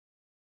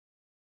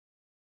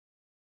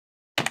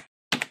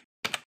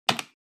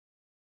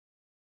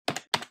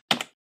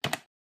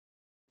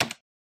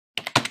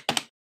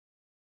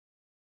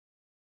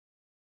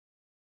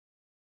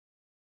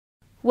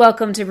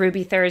Welcome to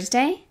Ruby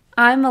Thursday.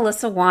 I'm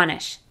Melissa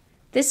Wanish.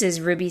 This is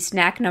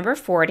RubySnack number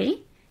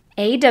 40,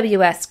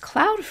 AWS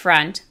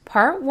CloudFront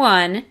Part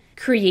 1,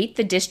 Create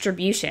the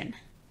Distribution.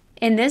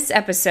 In this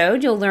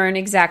episode, you'll learn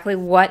exactly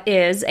what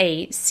is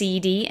a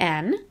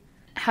CDN,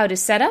 how to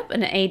set up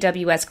an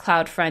AWS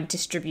CloudFront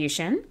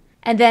distribution,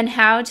 and then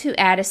how to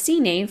add a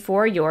CNAME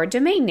for your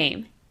domain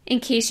name,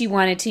 in case you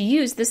wanted to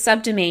use the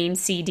subdomain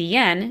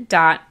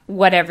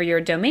cdn.whatever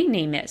your domain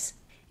name is.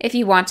 If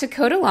you want to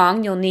code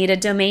along, you'll need a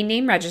domain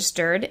name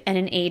registered and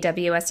an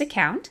AWS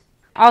account.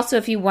 Also,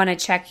 if you want to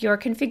check your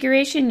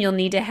configuration, you'll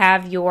need to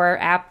have your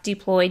app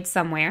deployed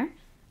somewhere.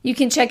 You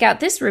can check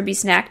out this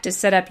RubySnack to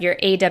set up your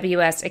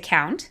AWS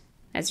account.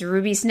 That's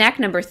RubySnack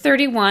number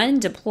 31,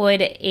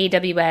 deployed to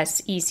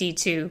AWS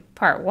EC2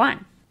 Part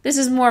 1. This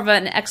is more of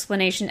an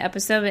explanation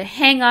episode, but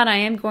hang on, I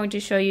am going to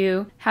show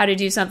you how to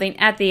do something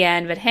at the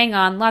end, but hang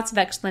on, lots of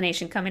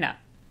explanation coming up.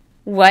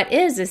 What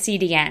is a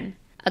CDN?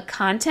 A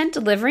content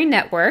delivery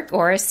network,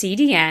 or a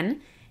CDN,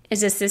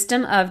 is a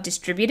system of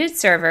distributed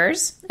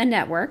servers, a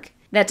network,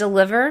 that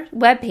deliver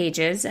web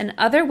pages and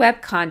other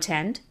web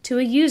content to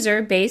a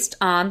user based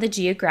on the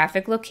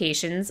geographic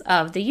locations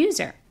of the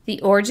user, the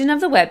origin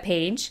of the web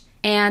page,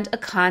 and a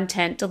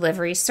content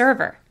delivery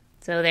server.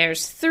 So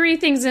there's three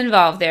things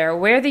involved there: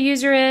 where the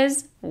user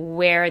is,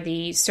 where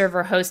the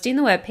server hosting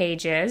the web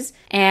page is,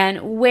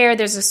 and where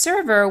there's a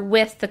server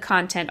with the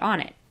content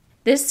on it.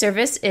 This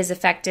service is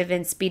effective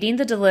in speeding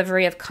the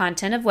delivery of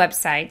content of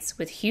websites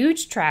with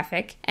huge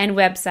traffic and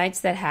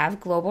websites that have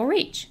global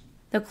reach.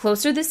 The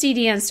closer the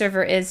CDN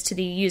server is to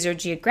the user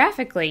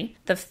geographically,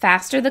 the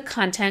faster the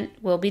content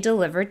will be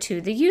delivered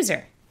to the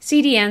user.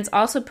 CDNs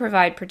also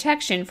provide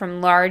protection from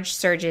large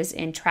surges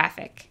in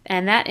traffic,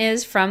 and that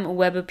is from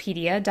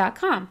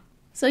Webopedia.com.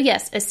 So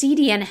yes, a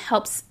CDN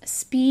helps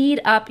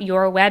speed up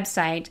your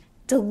website,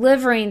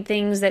 delivering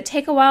things that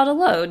take a while to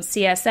load: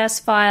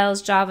 CSS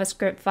files,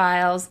 JavaScript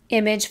files,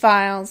 image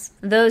files.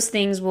 Those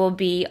things will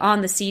be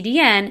on the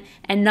CDN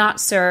and not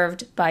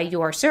served by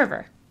your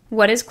server.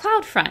 What is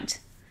CloudFront?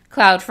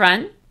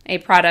 CloudFront, a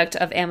product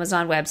of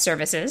Amazon Web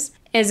Services,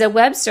 is a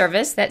web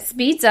service that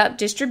speeds up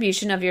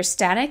distribution of your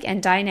static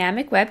and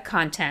dynamic web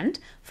content,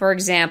 for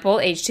example,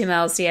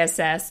 HTML,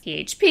 CSS,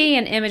 PHP,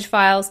 and image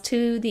files,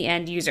 to the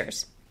end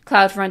users.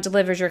 CloudFront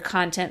delivers your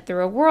content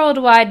through a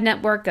worldwide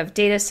network of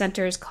data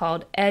centers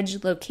called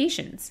edge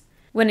locations.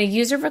 When a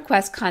user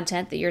requests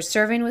content that you're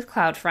serving with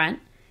CloudFront,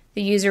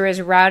 the user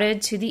is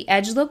routed to the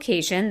edge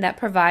location that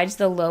provides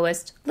the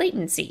lowest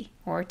latency,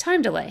 or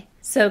time delay.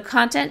 So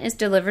content is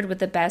delivered with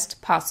the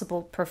best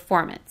possible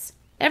performance.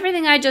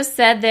 Everything I just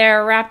said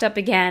there wrapped up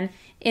again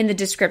in the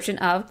description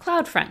of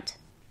CloudFront.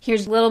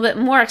 Here's a little bit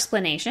more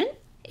explanation.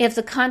 If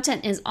the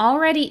content is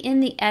already in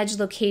the edge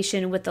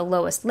location with the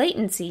lowest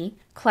latency,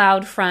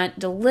 CloudFront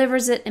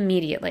delivers it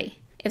immediately.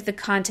 If the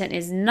content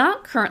is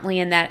not currently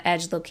in that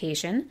edge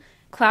location,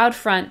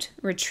 CloudFront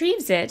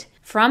retrieves it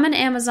from an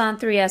Amazon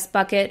 3S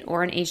bucket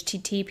or an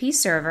HTTP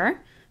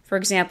server, for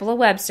example a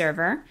web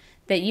server,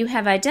 that you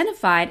have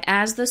identified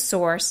as the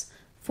source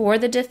for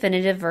the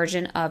definitive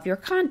version of your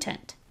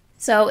content.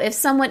 So if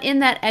someone in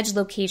that edge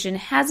location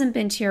hasn't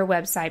been to your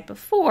website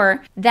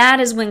before, that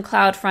is when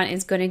CloudFront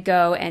is going to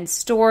go and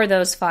store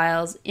those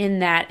files in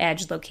that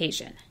edge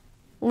location.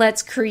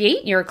 Let's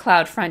create your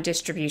CloudFront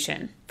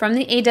distribution. From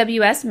the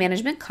AWS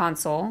Management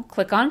Console,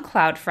 click on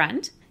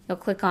CloudFront. You'll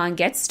click on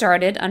Get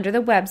Started under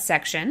the Web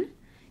section.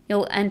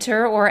 You'll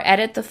enter or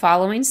edit the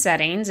following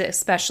settings,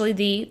 especially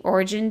the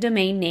origin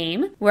domain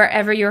name,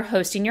 wherever you're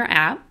hosting your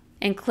app,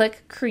 and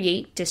click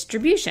Create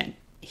Distribution.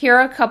 Here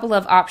are a couple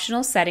of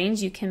optional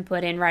settings you can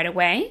put in right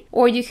away,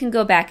 or you can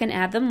go back and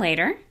add them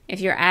later. If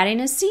you're adding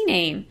a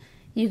CNAME,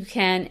 you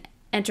can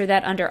enter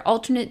that under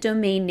alternate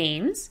domain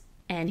names.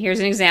 And here's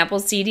an example,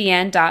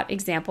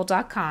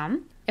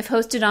 cdn.example.com. If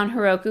hosted on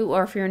Heroku,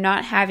 or if you're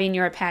not having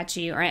your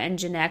Apache or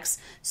Nginx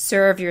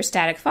serve your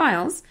static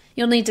files,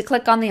 you'll need to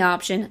click on the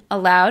option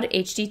Allowed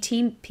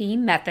HTTP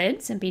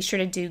Methods and be sure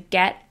to do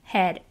Get,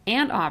 Head,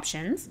 and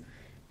Options.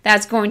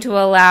 That's going to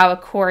allow a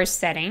core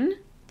setting.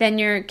 Then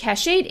your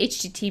cached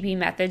HTTP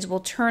methods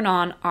will turn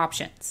on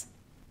options.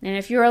 And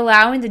if you're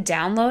allowing the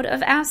download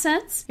of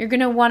assets, you're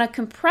going to want to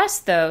compress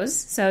those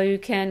so you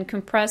can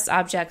compress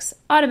objects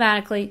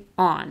automatically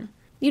on.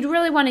 You'd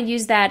really want to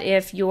use that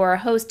if you're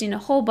hosting a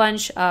whole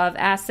bunch of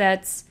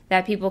assets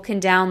that people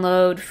can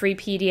download, free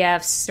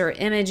PDFs or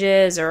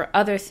images or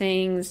other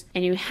things,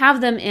 and you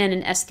have them in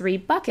an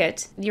S3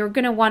 bucket. You're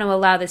going to want to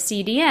allow the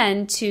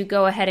CDN to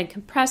go ahead and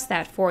compress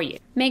that for you.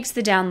 Makes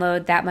the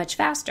download that much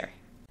faster.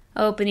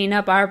 Opening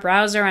up our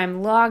browser,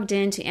 I'm logged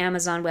into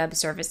Amazon Web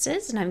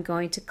Services, and I'm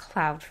going to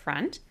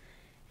CloudFront.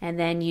 And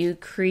then you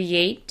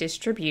create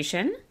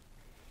distribution,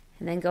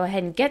 and then go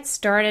ahead and get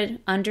started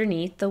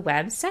underneath the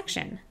web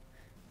section.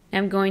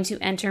 I'm going to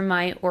enter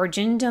my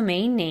origin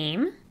domain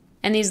name,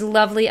 and these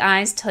lovely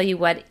eyes tell you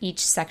what each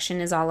section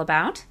is all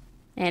about.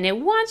 And it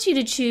wants you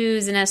to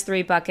choose an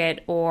S3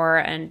 bucket or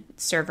a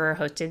server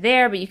hosted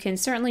there, but you can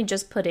certainly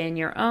just put in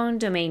your own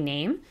domain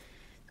name.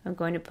 I'm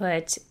going to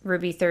put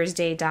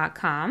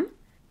rubythursday.com.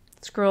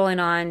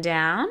 Scrolling on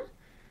down,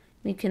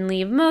 We can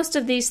leave most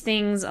of these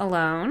things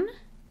alone.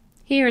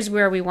 Here's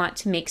where we want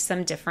to make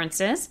some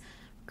differences.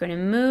 We're going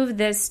to move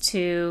this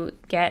to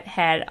Get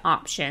Head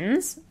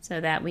Options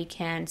so that we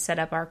can set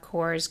up our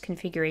CORS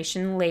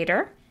configuration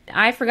later.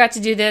 I forgot to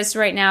do this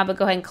right now, but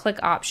go ahead and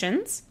click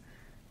Options.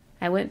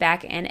 I went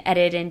back and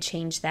edited and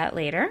changed that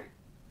later.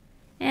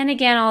 And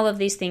again, all of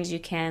these things you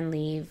can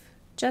leave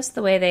just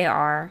the way they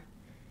are.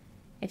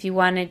 If you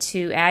wanted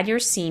to add your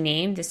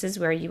CNAME, this is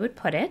where you would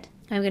put it.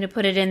 I'm going to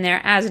put it in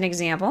there as an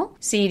example,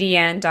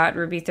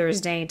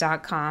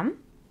 cdn.rubythursday.com.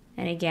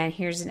 And again,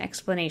 here's an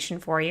explanation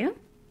for you.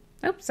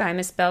 Oops, I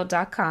misspelled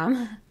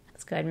 .com.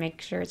 Let's go ahead and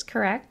make sure it's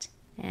correct.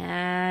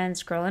 And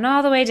scrolling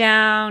all the way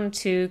down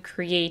to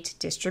create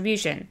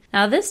distribution.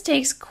 Now this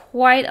takes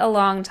quite a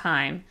long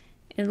time,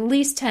 at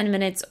least 10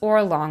 minutes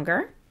or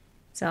longer.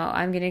 So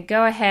I'm going to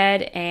go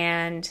ahead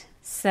and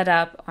set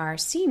up our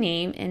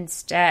CNAME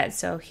instead.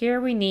 So here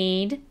we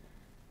need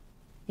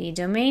the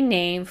domain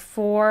name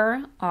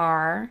for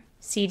our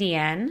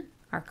CDN,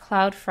 our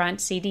CloudFront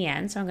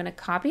CDN. So I'm going to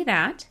copy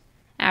that.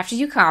 After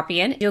you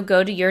copy it, you'll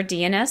go to your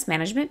DNS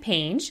management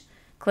page,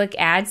 click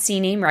Add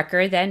CNAME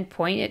Record, then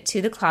point it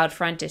to the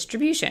CloudFront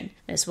distribution.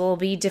 This will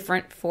be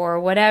different for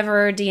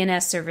whatever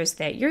DNS service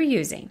that you're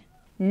using.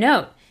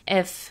 Note,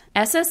 if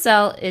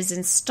SSL is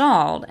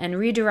installed and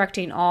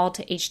redirecting all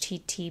to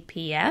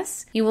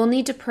HTTPS, you will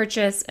need to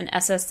purchase an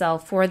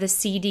SSL for the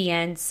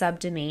CDN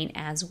subdomain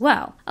as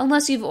well,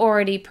 unless you've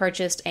already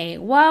purchased a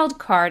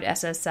wildcard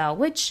SSL,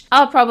 which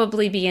I'll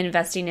probably be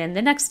investing in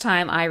the next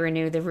time I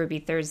renew the Ruby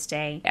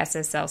Thursday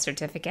SSL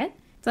certificate.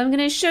 So I'm going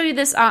to show you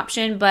this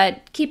option,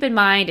 but keep in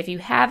mind if you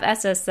have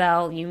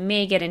SSL, you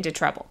may get into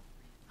trouble.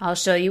 I'll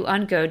show you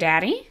on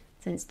GoDaddy,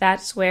 since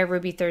that's where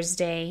Ruby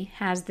Thursday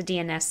has the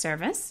DNS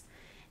service.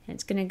 And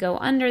it's going to go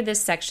under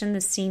this section, the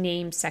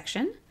CNAME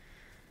section.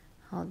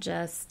 I'll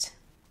just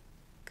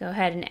go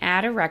ahead and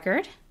add a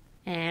record.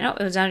 And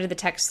it was under the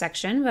text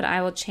section, but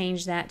I will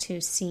change that to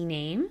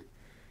CNAME.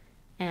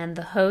 And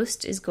the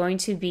host is going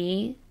to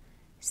be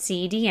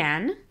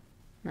CDN.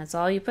 That's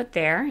all you put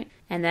there.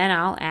 And then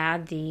I'll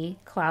add the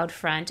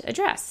CloudFront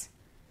address.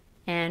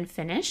 And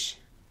finish.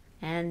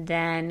 And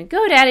then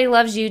GoDaddy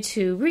loves you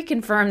to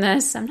reconfirm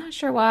this. I'm not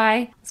sure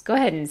why. Let's go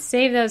ahead and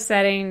save those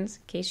settings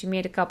in case you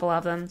made a couple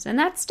of them. And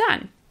that's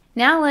done.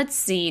 Now let's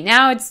see.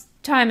 Now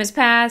time has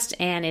passed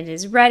and it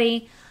is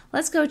ready.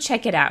 Let's go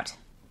check it out.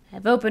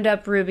 I've opened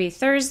up Ruby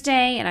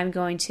Thursday and I'm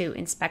going to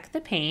inspect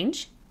the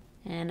page.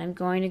 And I'm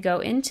going to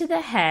go into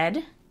the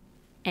head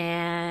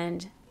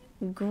and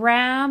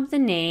grab the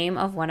name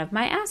of one of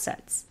my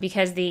assets.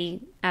 Because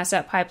the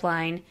asset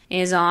pipeline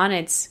is on,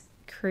 it's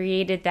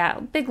created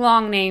that big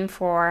long name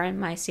for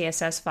my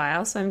CSS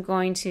file. So I'm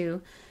going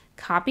to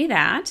copy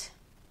that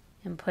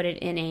and put it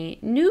in a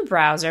new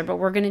browser, but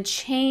we're going to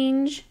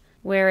change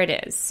where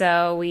it is.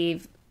 So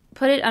we've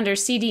put it under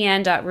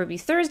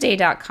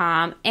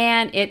cdn.rubythursday.com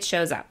and it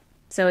shows up.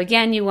 So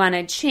again, you want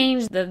to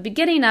change the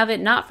beginning of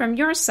it, not from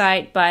your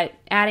site, but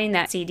adding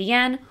that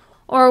CDN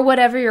or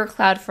whatever your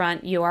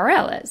CloudFront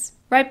URL is,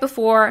 right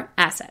before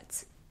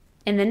assets.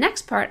 In the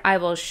next part, I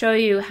will show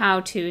you how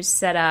to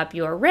set up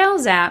your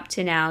Rails app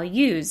to now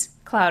use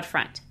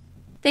CloudFront.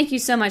 Thank you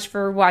so much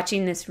for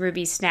watching this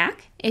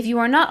RubySnack. If you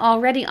are not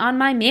already on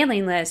my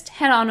mailing list,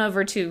 head on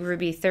over to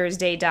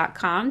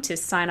rubythursday.com to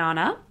sign on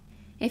up.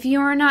 If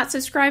you are not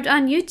subscribed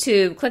on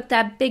YouTube, click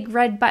that big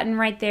red button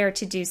right there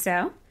to do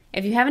so.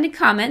 If you have any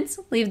comments,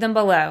 leave them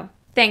below.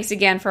 Thanks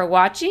again for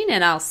watching,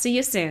 and I'll see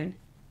you soon.